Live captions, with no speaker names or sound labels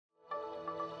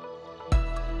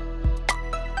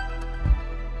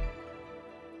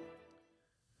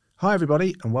Hi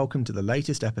everybody, and welcome to the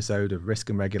latest episode of Risk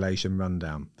and Regulation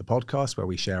Rundown, the podcast where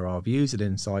we share our views and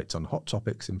insights on hot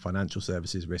topics in financial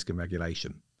services risk and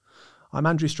regulation. I'm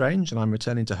Andrew Strange, and I'm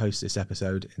returning to host this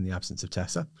episode in the absence of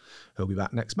Tessa, who'll be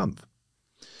back next month.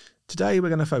 Today we're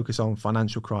going to focus on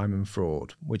financial crime and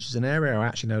fraud, which is an area I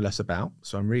actually know less about,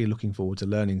 so I'm really looking forward to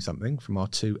learning something from our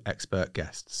two expert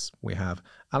guests. We have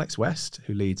Alex West,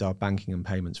 who leads our banking and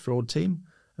payments fraud team,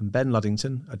 and Ben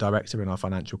Luddington, a director in our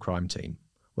financial crime team.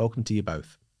 Welcome to you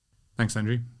both. Thanks,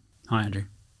 Andrew. Hi, Andrew.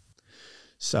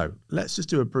 So let's just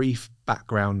do a brief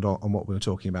background on what we're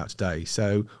talking about today.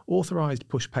 So authorised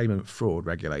push payment fraud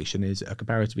regulation is a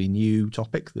comparatively new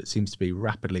topic that seems to be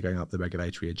rapidly going up the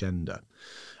regulatory agenda,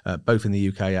 both in the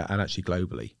UK and actually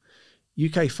globally.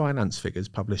 UK finance figures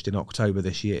published in October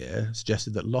this year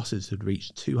suggested that losses had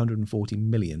reached 240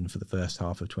 million for the first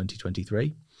half of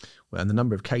 2023, and the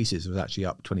number of cases was actually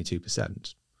up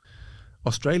 22%.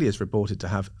 Australia's reported to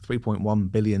have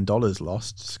 $3.1 billion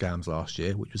lost to scams last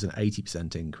year, which was an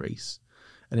 80% increase.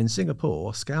 And in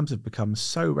Singapore, scams have become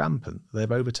so rampant that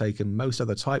they've overtaken most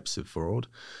other types of fraud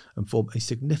and form a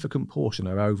significant portion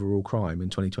of overall crime in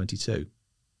 2022.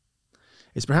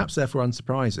 It's perhaps therefore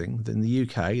unsurprising that in the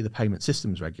UK, the payment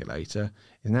systems regulator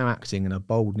is now acting in a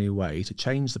bold new way to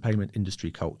change the payment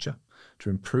industry culture, to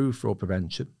improve fraud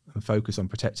prevention and focus on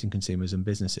protecting consumers and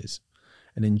businesses.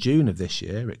 And in June of this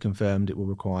year, it confirmed it will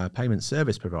require payment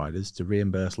service providers to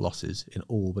reimburse losses in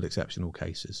all but exceptional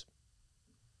cases.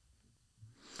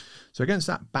 So against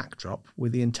that backdrop,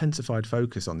 with the intensified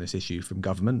focus on this issue from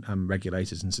government and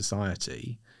regulators and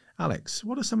society, Alex,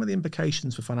 what are some of the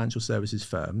implications for financial services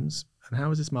firms, and how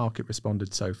has this market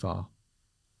responded so far?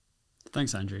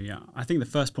 Thanks, Andrew. Yeah, I think the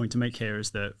first point to make here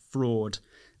is that fraud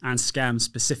and scams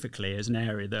specifically is an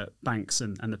area that banks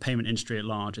and the payment industry at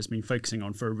large has been focusing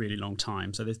on for a really long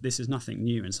time. So this is nothing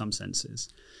new in some senses.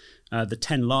 The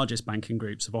 10 largest banking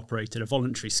groups have operated a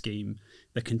voluntary scheme,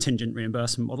 the contingent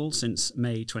reimbursement model, since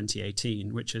May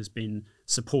 2018, which has been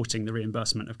supporting the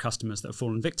reimbursement of customers that have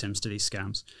fallen victims to these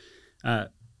scams.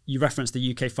 You referenced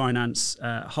the UK Finance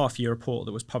half-year report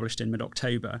that was published in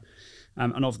mid-October.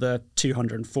 And of the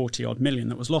 240 odd million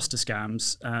that was lost to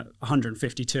scams,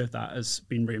 152 of that has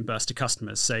been reimbursed to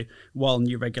customers. So while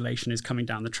new regulation is coming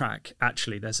down the track,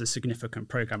 actually there's a significant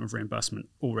program of reimbursement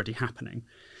already happening.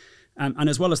 And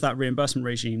as well as that reimbursement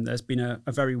regime, there's been a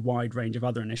very wide range of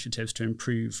other initiatives to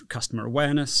improve customer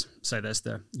awareness. So there's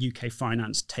the UK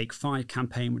Finance Take 5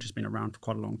 campaign, which has been around for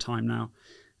quite a long time now,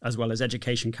 as well as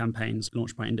education campaigns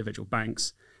launched by individual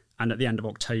banks. And at the end of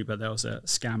October, there was a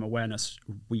scam awareness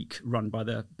week run by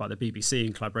the BBC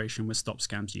in collaboration with Stop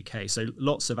Scams UK. So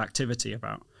lots of activity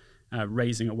about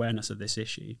raising awareness of this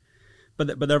issue.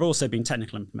 But there have also been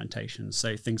technical implementations.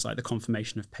 So things like the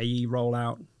confirmation of payee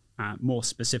rollout, more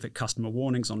specific customer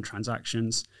warnings on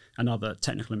transactions, and other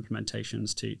technical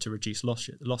implementations to reduce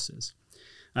losses.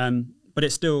 But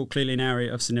it's still clearly an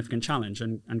area of significant challenge,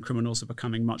 and criminals are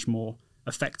becoming much more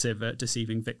effective at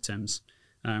deceiving victims.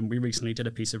 We recently did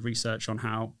a piece of research on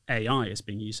how AI is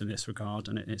being used in this regard,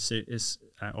 and it's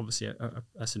obviously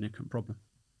a significant problem.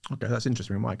 Okay, that's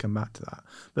interesting. We might come back to that.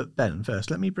 But Ben,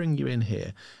 first, let me bring you in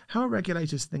here. How are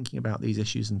regulators thinking about these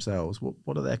issues themselves?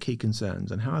 What are their key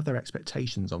concerns, and how have their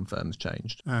expectations on firms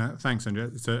changed? Thanks,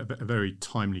 Andrew. It's a very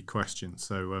timely question.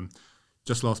 So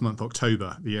just last month,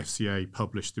 October, the FCA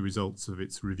published the results of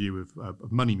its review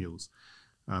of money mules.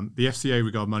 The FCA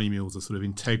regard money mules as sort of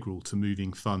integral to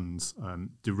moving funds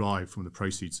derived from the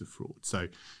proceeds of fraud. So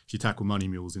if you tackle money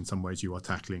mules, in some ways you are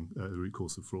tackling the root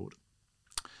cause of fraud.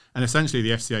 And essentially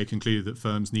the FCA concluded that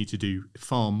firms need to do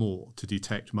far more to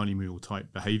detect money mule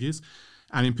type behaviours.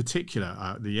 And in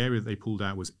particular, the area that they pulled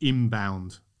out was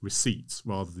inbound receipts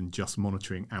rather than just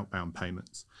monitoring outbound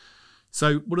payments.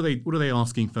 So what are they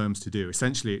asking firms to do?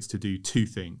 Essentially, it's to do two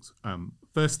things.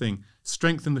 First thing,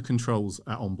 strengthen the controls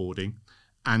at onboarding,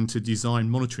 and to design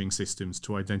monitoring systems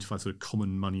to identify sort of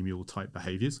common money mule type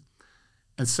behaviours.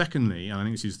 And secondly, and I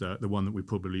think this is the one that we've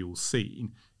probably all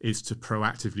seen, is to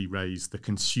proactively raise the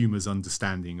consumer's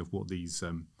understanding of what these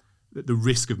the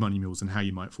risk of money mules and how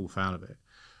you might fall foul of it.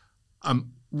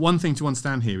 One thing to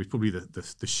understand here is probably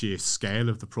the sheer scale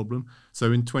of the problem.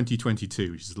 So in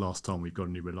 2022, which is the last time we've got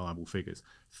any reliable figures,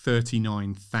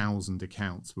 39,000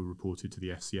 accounts were reported to the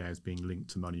FCA as being linked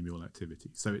to money mule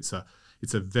activity. So it's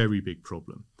a very big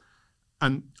problem.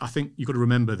 And I think you've got to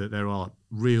remember that there are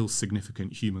real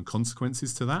significant human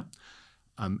consequences to that.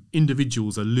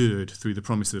 Individuals are lured through the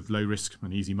promise of low risk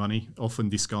and easy money, often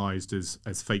disguised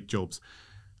as fake jobs.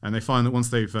 And they find that once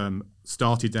they've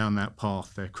started down that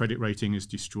path, their credit rating is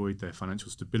destroyed, their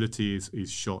financial stability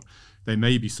is shot. They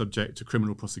may be subject to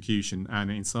criminal prosecution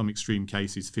and, in some extreme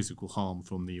cases, physical harm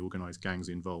from the organised gangs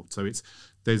involved. So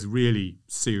there's really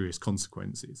serious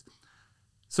consequences.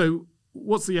 So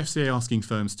what's the FCA asking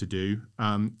firms to do?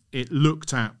 It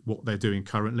looked at what they're doing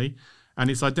currently, and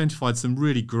it's identified some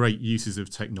really great uses of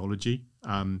technology.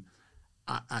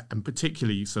 And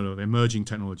particularly sort of emerging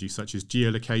technologies such as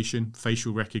geolocation,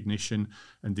 facial recognition,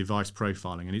 and device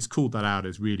profiling. And it's called that out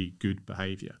as really good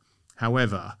behaviour.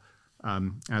 However,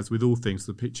 as with all things,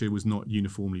 the picture was not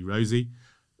uniformly rosy.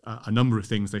 A number of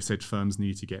things they said firms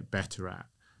need to get better at.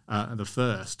 The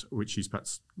first, which is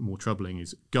perhaps more troubling,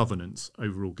 is governance,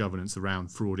 overall governance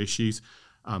around fraud issues.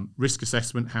 Risk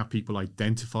assessment, how people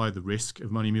identify the risk of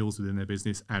money mules within their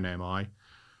business, and MI.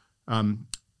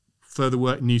 Further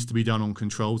work needs to be done on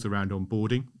controls around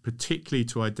onboarding, particularly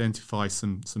to identify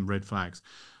some red flags.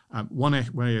 One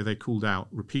area they called out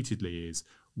repeatedly is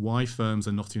why firms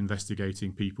are not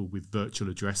investigating people with virtual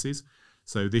addresses.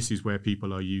 So this is where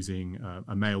people are using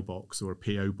a mailbox or a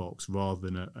PO box rather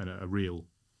than a real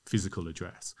physical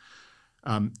address.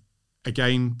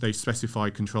 Again, they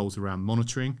specify controls around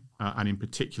monitoring, and in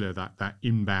particular that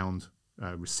inbound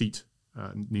receipt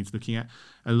needs looking at.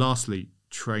 And lastly,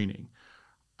 training.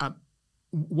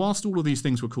 Whilst all of these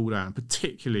things were called out, and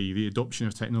particularly the adoption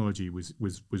of technology was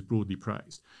broadly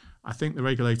praised, I think the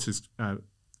regulators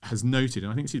has noted,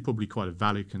 and I think this is probably quite a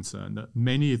valid concern, that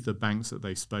many of the banks that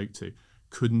they spoke to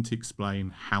couldn't explain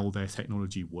how their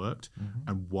technology worked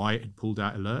and why it had pulled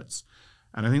out alerts.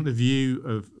 And I think the view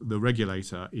of the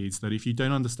regulator is that if you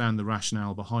don't understand the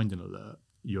rationale behind an alert,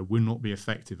 you will not be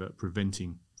effective at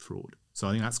preventing fraud. So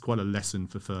I think that's quite a lesson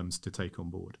for firms to take on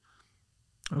board.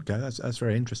 Okay, that's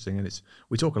very interesting, and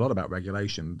we talk a lot about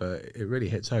regulation, but it really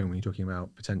hits home when you're talking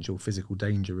about potential physical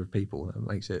danger of people. It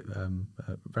makes it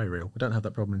very real. We don't have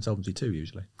that problem in Solvency II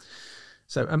usually.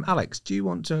 So, Alex, do you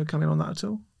want to come in on that at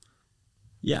all?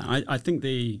 Yeah, I think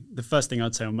the first thing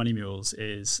I'd say on money mules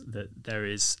is that there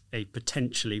is a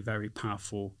potentially very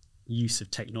powerful use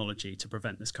of technology to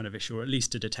prevent this kind of issue, or at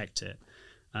least to detect it.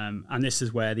 And this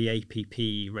is where the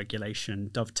APP regulation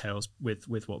dovetails with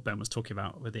what Ben was talking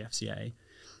about with the FCA.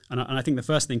 And I think the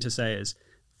first thing to say is,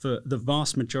 for the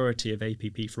vast majority of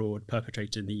APP fraud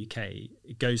perpetrated in the UK,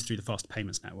 it goes through the faster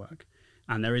payments network.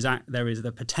 And there is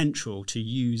the potential to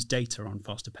use data on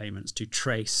faster payments to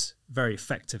trace very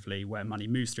effectively where money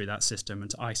moves through that system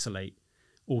and to isolate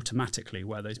automatically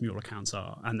where those mule accounts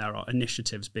are. And there are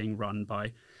initiatives being run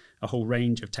by a whole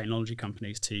range of technology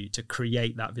companies to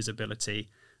create that visibility,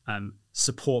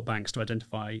 support banks to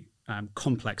identify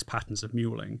complex patterns of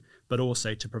muling, but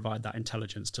also to provide that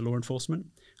intelligence to law enforcement.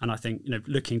 And I think,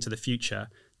 looking to the future,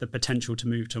 the potential to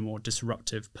move to a more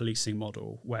disruptive policing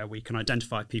model where we can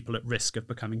identify people at risk of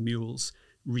becoming mules,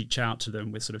 reach out to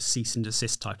them with sort of cease and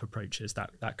desist type approaches,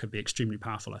 that could be extremely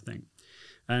powerful, I think.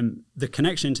 The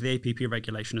connection to the APP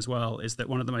regulation as well is that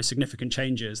one of the most significant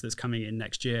changes that's coming in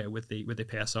next year with the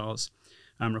PSR's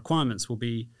requirements will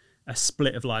be a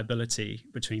split of liability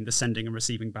between the sending and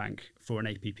receiving bank for an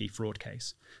APP fraud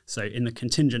case. So in the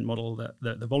contingent model,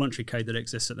 the voluntary code that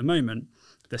exists at the moment,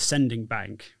 the sending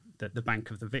bank, the bank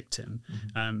of the victim,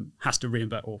 has to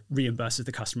reimburses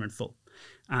the customer in full.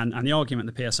 And the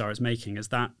argument the PSR is making is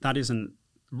that isn't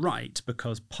right,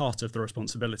 because part of the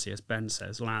responsibility, as Ben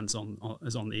says, lands on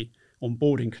the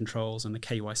onboarding controls and the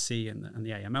KYC and the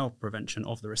AML prevention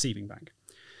of the receiving bank.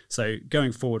 So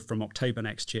going forward from October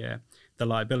next year, the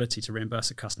liability to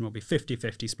reimburse a customer will be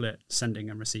 50-50 split sending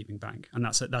and receiving bank. And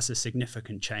that's a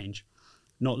significant change,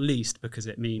 not least because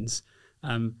it means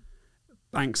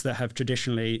banks that have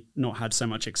traditionally not had so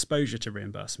much exposure to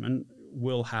reimbursement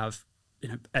will have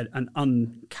an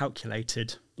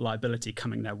uncalculated liability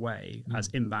coming their way as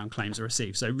inbound claims are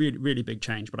received. So really, really big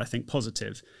change, but I think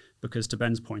positive, because to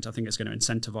Ben's point, I think it's going to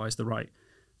incentivize the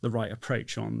right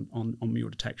approach on mule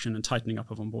detection and tightening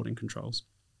up of onboarding controls.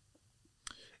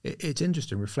 It's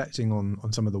interesting reflecting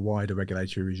on some of the wider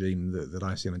regulatory regime that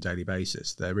I see on a daily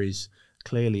basis. There is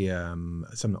clearly on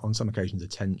some occasions a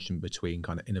tension between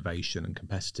kind of innovation and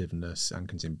competitiveness and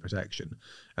consumer protection.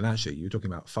 And actually, you're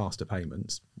talking about faster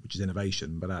payments, which is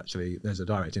innovation, but actually there's a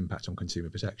direct impact on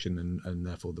consumer protection and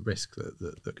therefore the risk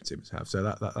that consumers have. So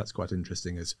that's quite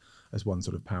interesting as one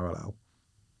sort of parallel.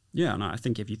 Yeah, and I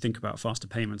think if you think about faster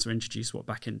payments were introduced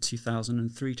back in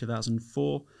 2003,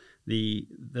 2004, the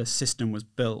system was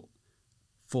built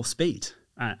for speed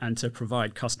and to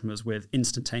provide customers with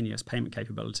instantaneous payment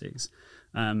capabilities.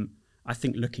 I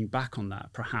think looking back on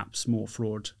that, perhaps more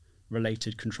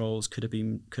fraud-related controls could have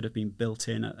been built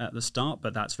in at the start,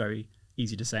 but that's very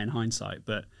easy to say in hindsight.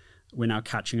 But we're now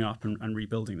catching up and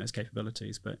rebuilding those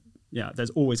capabilities. But yeah,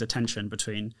 there's always a tension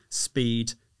between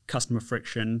speed, customer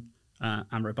friction,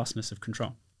 and robustness of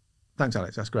control. Thanks,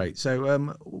 Alex. That's great. So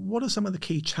what are some of the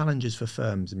key challenges for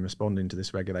firms in responding to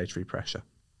this regulatory pressure?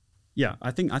 Yeah,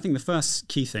 I think the first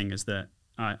key thing is that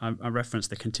I referenced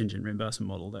the contingent reimbursement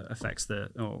model that affects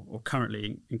or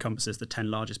currently encompasses the 10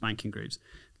 largest banking groups.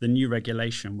 The new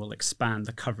regulation will expand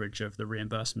the coverage of the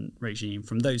reimbursement regime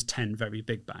from those 10 very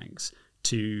big banks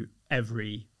to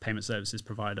every payment services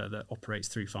provider that operates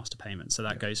through faster payments. So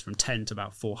that goes from 10 to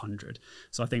about 400.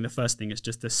 So I think the first thing is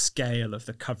just the scale of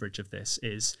the coverage of this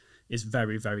is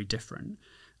very, very different.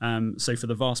 So for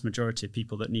the vast majority of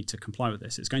people that need to comply with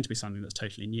this, it's going to be something that's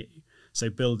totally new. So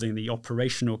building the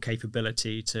operational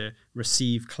capability to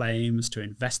receive claims, to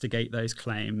investigate those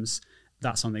claims,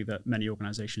 that's something that many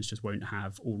organizations just won't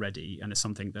have already. And it's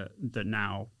something that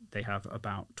now they have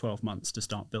about 12 months to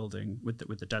start building with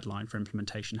the deadline for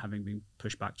implementation having been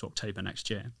pushed back to October next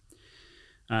year.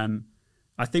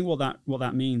 I think what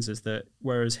that means is that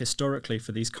whereas historically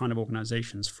for these kind of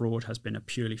organizations, fraud has been a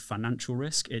purely financial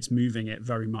risk, it's moving it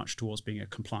very much towards being a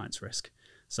compliance risk.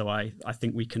 So I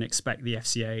think we can expect the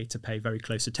FCA to pay very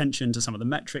close attention to some of the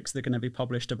metrics that are going to be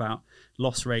published about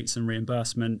loss rates and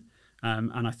reimbursement.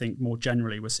 And I think more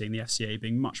generally, we're seeing the FCA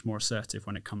being much more assertive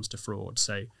when it comes to fraud.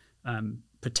 So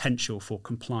potential for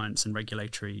compliance and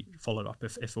regulatory follow-up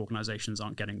if organizations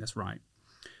aren't getting this right.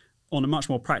 On a much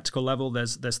more practical level,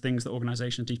 there's things that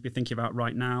organizations need to be thinking about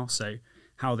right now. So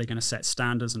how are they going to set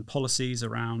standards and policies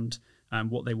around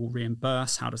what they will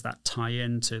reimburse? How does that tie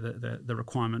into the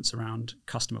requirements around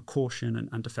customer caution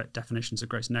and definitions of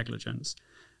gross negligence?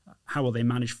 How will they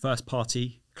manage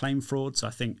first-party claim fraud? So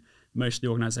I think most of the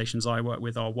organizations I work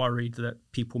with are worried that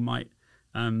people might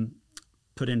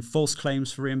put in false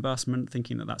claims for reimbursement,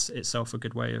 thinking that that's itself a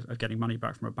good way of getting money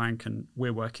back from a bank. And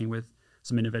we're working with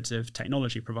some innovative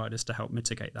technology providers to help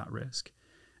mitigate that risk.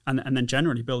 And then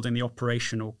generally building the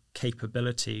operational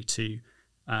capability to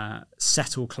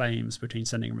settle claims between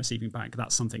sending and receiving bank.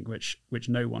 That's something which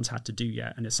no one's had to do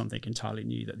yet, and is something entirely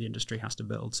new that the industry has to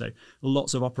build. So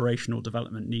lots of operational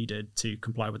development needed to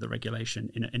comply with the regulation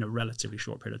in a relatively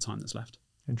short period of time that's left.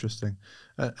 Interesting.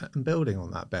 And building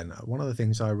on that, Ben, one of the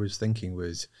things I was thinking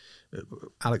was,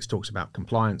 Alex talks about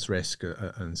compliance risk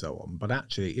and so on, but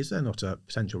actually, is there not a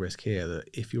potential risk here that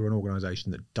if you're an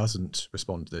organisation that doesn't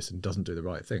respond to this and doesn't do the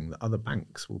right thing, that other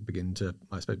banks will begin to,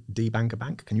 I suppose, debank a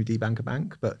bank? Can you debank a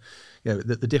bank? But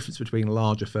the difference between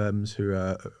larger firms who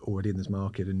are already in this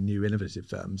market and new innovative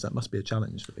firms, that must be a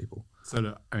challenge for people. So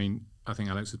look, I think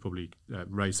Alex has probably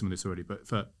raised some of this already, but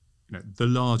for the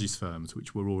largest firms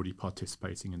which were already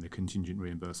participating in the contingent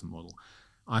reimbursement model,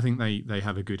 I think they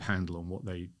have a good handle on what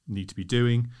they need to be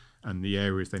doing and the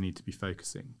areas they need to be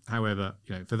focusing. However,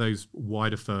 for those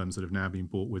wider firms that have now been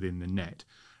brought within the net,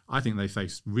 I think they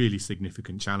face really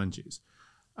significant challenges.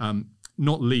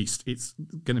 Not least, it's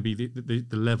going to be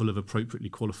the level of appropriately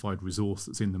qualified resource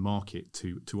that's in the market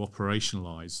to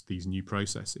operationalise these new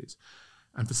processes.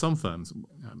 And for some firms,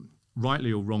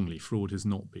 rightly or wrongly, fraud has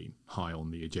not been high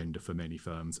on the agenda for many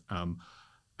firms.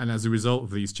 And as a result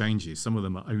of these changes, some of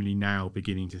them are only now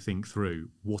beginning to think through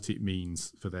what it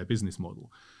means for their business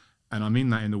model. And I mean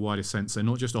that in the wider sense. So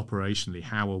not just operationally,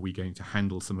 how are we going to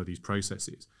handle some of these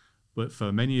processes? But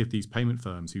for many of these payment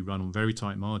firms who run on very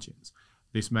tight margins,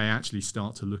 this may actually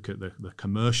start to look at the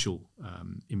commercial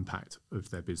impact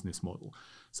of their business model.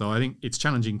 So I think it's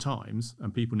challenging times,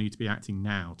 and people need to be acting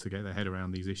now to get their head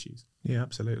around these issues. Yeah,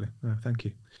 absolutely. No, thank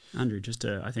you. Andrew, just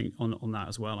I think on that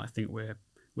as well, I think we're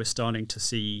starting to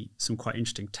see some quite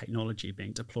interesting technology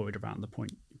being deployed around the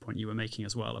point you were making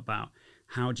as well, about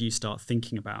how do you start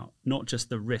thinking about not just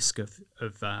the risk of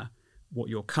what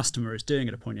your customer is doing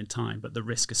at a point in time, but the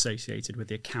risk associated with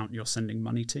the account you're sending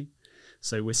money to.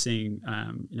 So we're seeing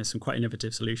some quite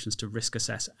innovative solutions to risk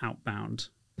assess outbound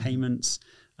payments.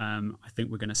 I think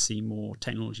we're going to see more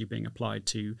technology being applied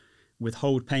to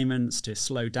withhold payments, to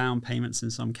slow down payments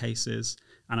in some cases.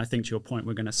 And I think to your point,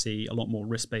 we're going to see a lot more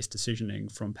risk-based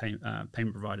decisioning from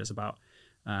payment providers about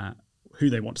who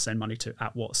they want to send money to,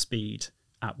 at what speed,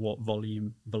 at what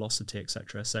volume, velocity,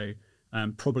 etc. So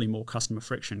probably more customer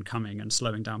friction coming and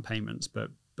slowing down payments, but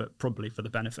probably for the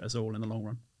benefit of us all in the long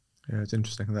run. Yeah, it's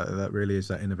interesting. That really is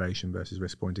that innovation versus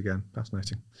risk point again.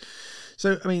 Fascinating.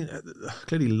 So,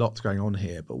 clearly lots going on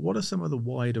here, but what are some of the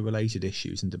wider related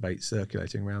issues and debates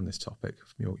circulating around this topic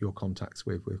from your contacts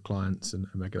with clients and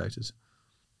regulators?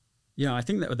 Yeah, I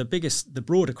think that the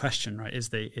broader question, right,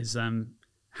 is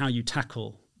how you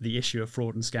tackle the issue of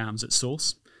fraud and scams at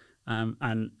source,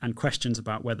 and questions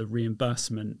about whether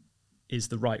reimbursement is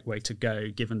the right way to go,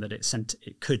 given that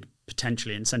it could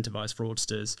potentially incentivize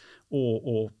fraudsters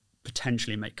or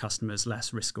potentially make customers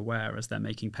less risk aware as they're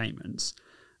making payments.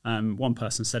 One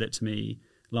person said it to me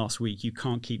last week: you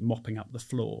can't keep mopping up the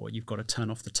floor, you've got to turn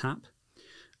off the tap.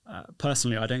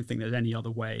 Personally, I don't think there's any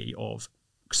other way of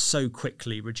so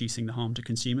quickly reducing the harm to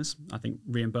consumers. I think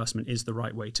reimbursement is the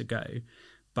right way to go,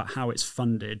 but how it's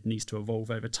funded needs to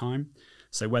evolve over time.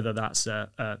 So whether that's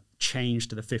a change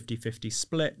to the 50-50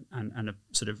 split and a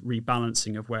sort of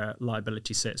rebalancing of where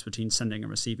liability sits between sending and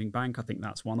receiving bank, I think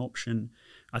that's one option.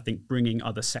 I think bringing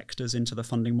other sectors into the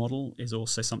funding model is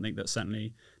also something that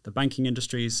certainly the banking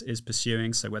industry is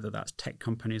pursuing. So whether that's tech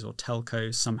companies or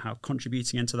telcos somehow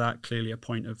contributing into that, clearly a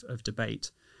point of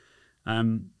debate.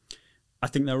 I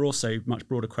think there are also much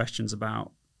broader questions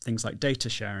about things like data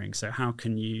sharing. So how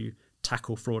can you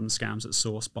tackle fraud and scams at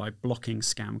source by blocking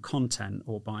scam content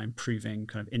or by improving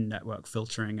kind of in-network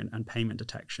filtering and payment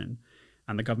detection?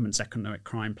 And the government's economic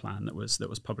crime plan that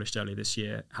was published earlier this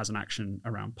year has an action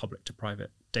around public to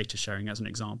private data sharing as an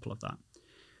example of that.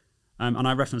 And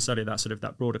I referenced earlier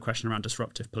that broader question around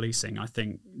disruptive policing. I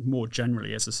think more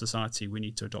generally as a society, we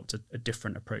need to adopt a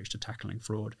different approach to tackling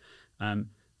fraud.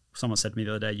 Someone said to me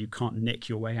the other day, you can't nick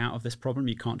your way out of this problem.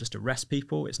 You can't just arrest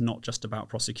people. It's not just about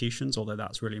prosecutions, although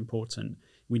that's really important.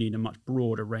 We need a much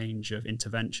broader range of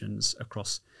interventions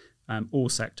across all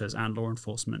sectors and law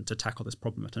enforcement to tackle this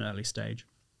problem at an early stage.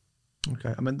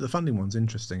 Okay, I mean, the funding one's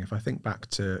interesting. If I think back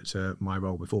to my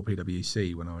role before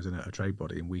PwC when I was in a trade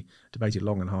body, and we debated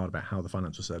long and hard about how the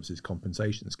financial services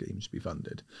compensation scheme should be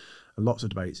funded, and lots of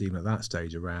debates even at that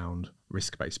stage around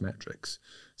risk-based metrics.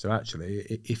 So actually,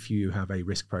 if you have a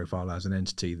risk profile as an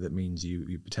entity that means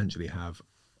you potentially have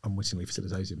unwittingly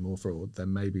facilitated more fraud,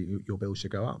 then maybe your bill should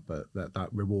go up, but that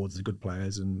rewards the good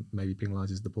players and maybe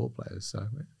penalises the poor players. So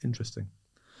interesting.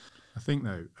 I think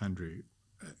though, Andrew,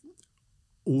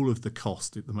 all of the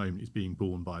cost at the moment is being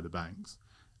borne by the banks.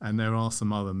 And there are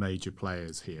some other major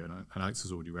players here, and Alex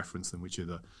has already referenced them, which are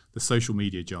the social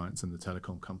media giants and the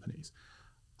telecom companies.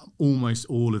 Almost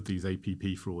all of these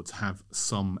APP frauds have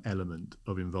some element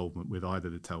of involvement with either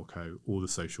the telco or the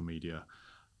social media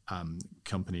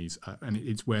companies, and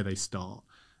it's where they start.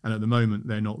 And at the moment,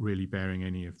 they're not really bearing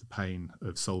any of the pain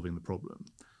of solving the problem.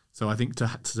 So I think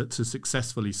to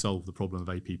successfully solve the problem of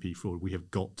APP fraud, we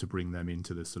have got to bring them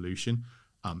into the solution.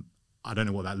 I don't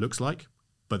know what that looks like,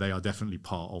 but they are definitely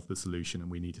part of the solution,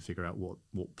 and we need to figure out what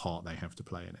part they have to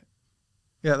play in it.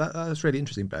 Yeah, that's really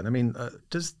interesting, Ben. I mean,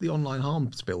 does the online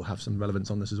harms bill have some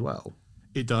relevance on this as well?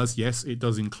 It does, yes. It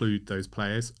does include those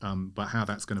players, but how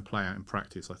that's going to play out in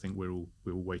practice, I think we're all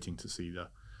waiting to see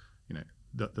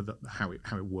how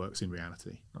it works in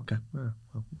reality. Okay, well,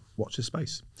 watch this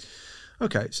space.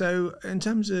 Okay, so in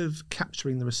terms of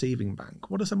capturing the receiving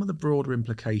bank, what are some of the broader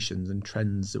implications and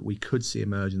trends that we could see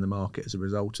emerge in the market as a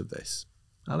result of this?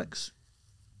 Alex?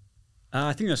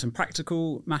 I think there's some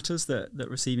practical matters that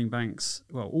receiving banks,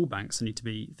 well, all banks need to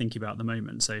be thinking about at the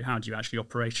moment. So how do you actually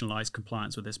operationalize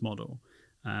compliance with this model?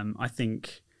 I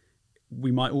think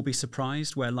we might all be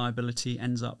surprised where liability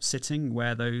ends up sitting,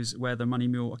 where the money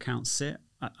mule accounts sit.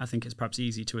 I think it's perhaps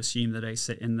easy to assume that they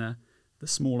sit in the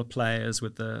smaller players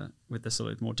with the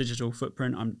sort of more digital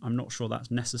footprint. I'm not sure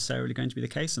that's necessarily going to be the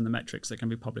case, and the metrics that can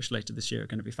be published later this year are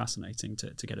going to be fascinating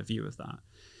to get a view of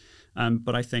that.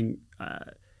 But I think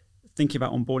thinking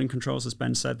about onboarding controls, as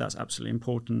Ben said, that's absolutely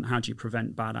important. How do you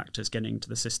prevent bad actors getting to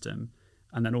the system?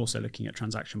 And then also looking at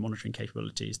transaction monitoring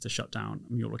capabilities to shut down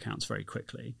mule accounts very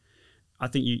quickly. I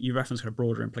think you referenced kind of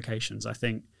broader implications. I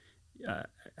think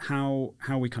how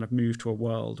we kind of move to a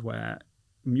world where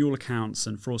mule accounts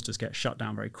and fraudsters get shut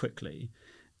down very quickly,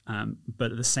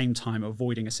 but at the same time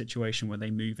avoiding a situation where they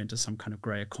move into some kind of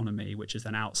grey economy, which is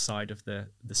then outside of the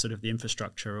sort of the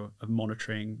infrastructure of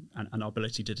monitoring and our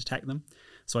ability to detect them.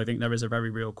 So I think there is a very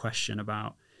real question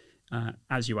about,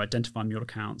 as you identify mule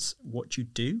accounts, what you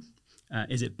do.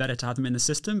 Is it better to have them in the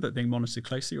system but being monitored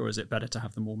closely, or is it better to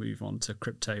have them all move on to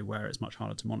crypto where it's much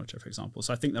harder to monitor, for example?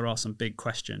 So I think there are some big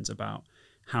questions about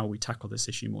how we tackle this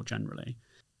issue more generally.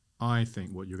 I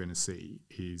think what you're going to see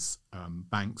is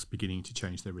banks beginning to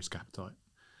change their risk appetite.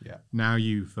 Yeah. Now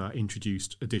you've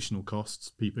introduced additional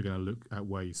costs, people are going to look at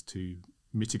ways to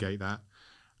mitigate that.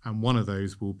 And one of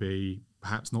those will be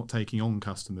perhaps not taking on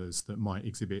customers that might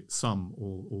exhibit some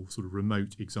or sort of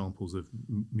remote examples of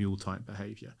mule-type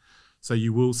behaviour. So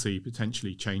you will see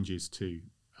potentially changes to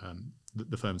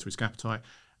the firm's risk appetite.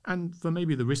 And for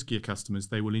maybe the riskier customers,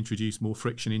 they will introduce more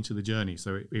friction into the journey.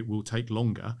 So it will take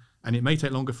longer, and it may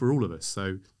take longer for all of us.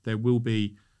 So there will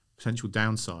be potential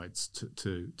downsides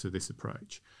to this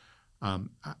approach.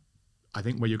 I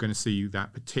think where you're going to see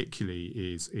that particularly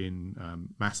is in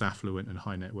mass affluent and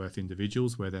high net worth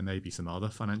individuals, where there may be some other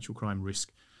financial crime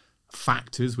risk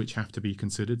factors which have to be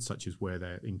considered, such as where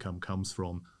their income comes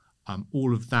from.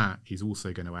 All of that is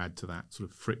also going to add to that sort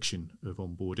of friction of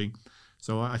onboarding.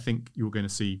 So I think you're going to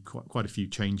see quite a few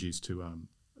changes to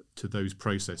those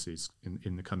processes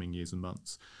in the coming years and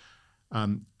months.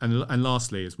 And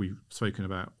lastly, as we've spoken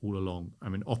about all along, I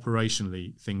mean,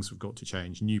 operationally, things have got to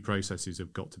change. New processes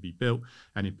have got to be built,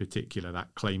 and in particular,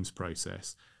 that claims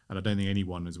process. And I don't think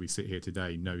anyone, as we sit here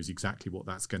today, knows exactly what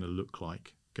that's going to look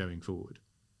like going forward.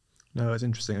 No, that's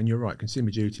interesting. And you're right,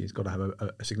 Consumer Duty has got to have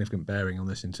a significant bearing on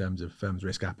this in terms of firms'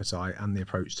 risk appetite and the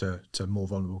approach to more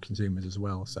vulnerable consumers as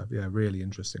well. So, yeah, really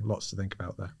interesting. Lots to think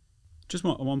about there. Just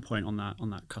one point on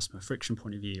that customer friction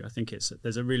point of view. I think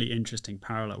there's a really interesting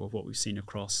parallel with what we've seen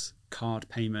across card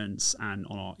payments and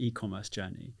on our e-commerce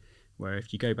journey, where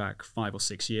if you go back 5 or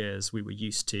 6 years, we were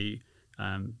used to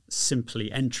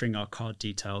simply entering our card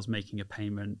details, making a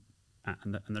payment,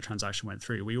 and the transaction went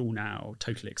through. We all now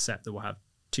totally accept that we'll have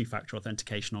two-factor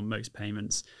authentication on most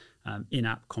payments,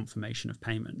 in-app confirmation of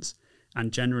payments.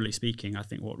 And generally speaking, I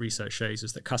think what research shows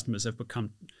is that customers have become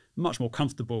much more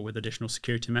comfortable with additional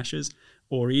security measures,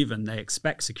 or even they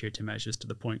expect security measures to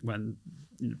the point when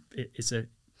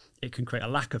it can create a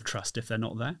lack of trust if they're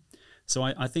not there. So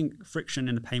I think friction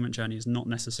in the payment journey is not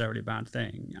necessarily a bad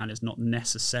thing, and is not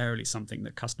necessarily something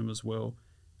that customers will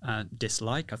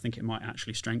dislike. I think it might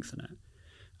actually strengthen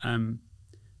it.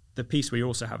 The piece we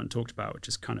also haven't talked about, which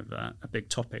is kind of a big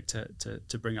topic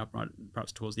to bring up right,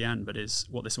 perhaps towards the end, but is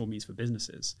what this all means for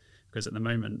businesses. Because at the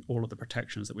moment, all of the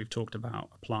protections that we've talked about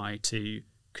apply to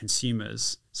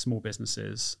consumers, small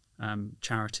businesses,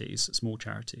 charities, small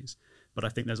charities. But I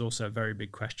think there's also a very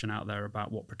big question out there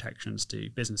about what protections do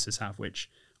businesses have, which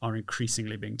are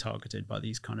increasingly being targeted by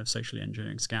these kind of socially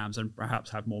engineering scams and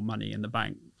perhaps have more money in the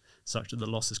bank, such that the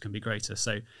losses can be greater.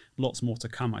 So lots more to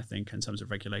come, I think, in terms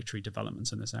of regulatory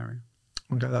developments in this area.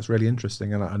 Okay, that's really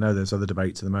interesting. And I know there's other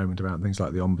debates at the moment about things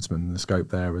like the Ombudsman and the scope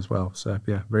there as well. So,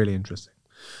 yeah, really interesting.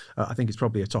 I think it's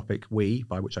probably a topic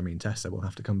by which I mean Tessa, will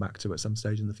have to come back to at some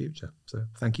stage in the future. So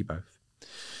thank you both.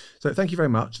 So thank you very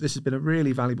much. This has been a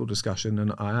really valuable discussion,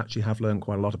 and I actually have learned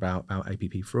quite a lot about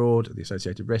APP fraud, the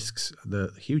associated risks,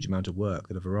 the huge amount of work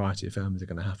that a variety of firms are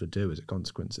going to have to do as a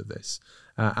consequence of this,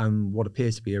 and what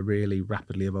appears to be a really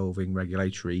rapidly evolving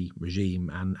regulatory regime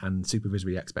and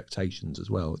supervisory expectations as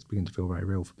well. It's beginning to feel very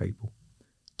real for people.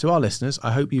 To our listeners,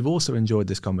 I hope you've also enjoyed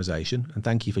this conversation, and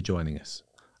thank you for joining us.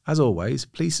 As always,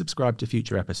 please subscribe to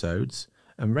future episodes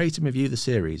and rate and review the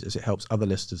series, as it helps other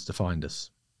listeners to find us.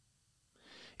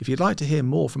 If you'd like to hear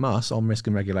more from us on risk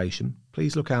and regulation,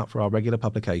 please look out for our regular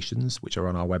publications, which are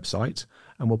on our website,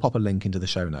 and we'll pop a link into the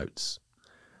show notes.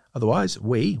 Otherwise,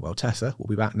 Tessa will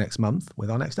be back next month with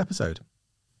our next episode.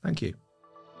 Thank you.